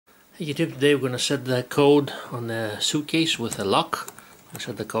YouTube, today we're going to set the code on the suitcase with a lock. I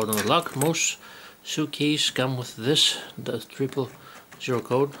set the code on the lock. Most suitcases come with this, the 000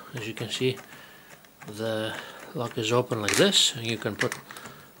 code. As you can see, the lock is open like this, and you can put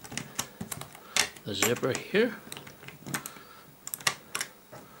the zipper here,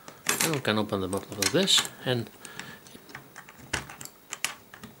 and we can open the bottle like this, and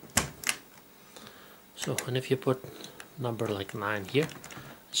if you put number like 9 here,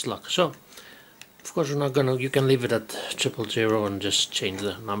 it's locked. So of course we're not gonna, you can leave it at 000 and just change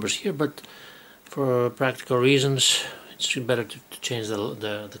the numbers here, but for practical reasons it's better to change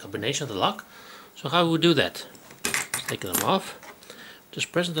the combination of the lock. So how we do that? Take them off,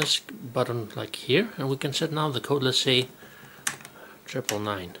 just press this button like here, and we can set now the code, let's say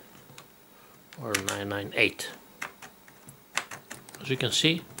 999 or 998. As you can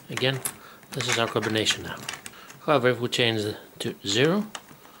see, again, this is our combination now. However, if we change it to 0,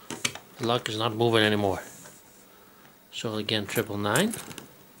 the lock is not moving anymore. So again, 999.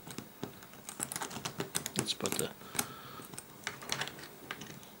 Let's put the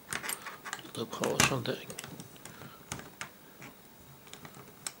loopholes on the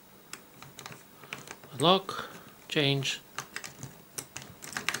lock. Change.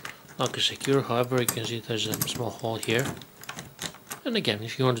 Lock is secure. However, you can see there's a small hole here. And again,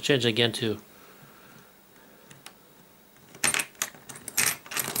 if you want to change again to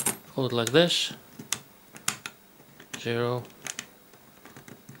hold it like this, 0,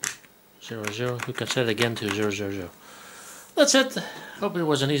 0, 0, you can set it again to 0, 0, 0. That's it. Hope it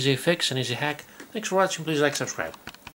was an easy fix, an easy hack. Thanks for watching. Please like, subscribe.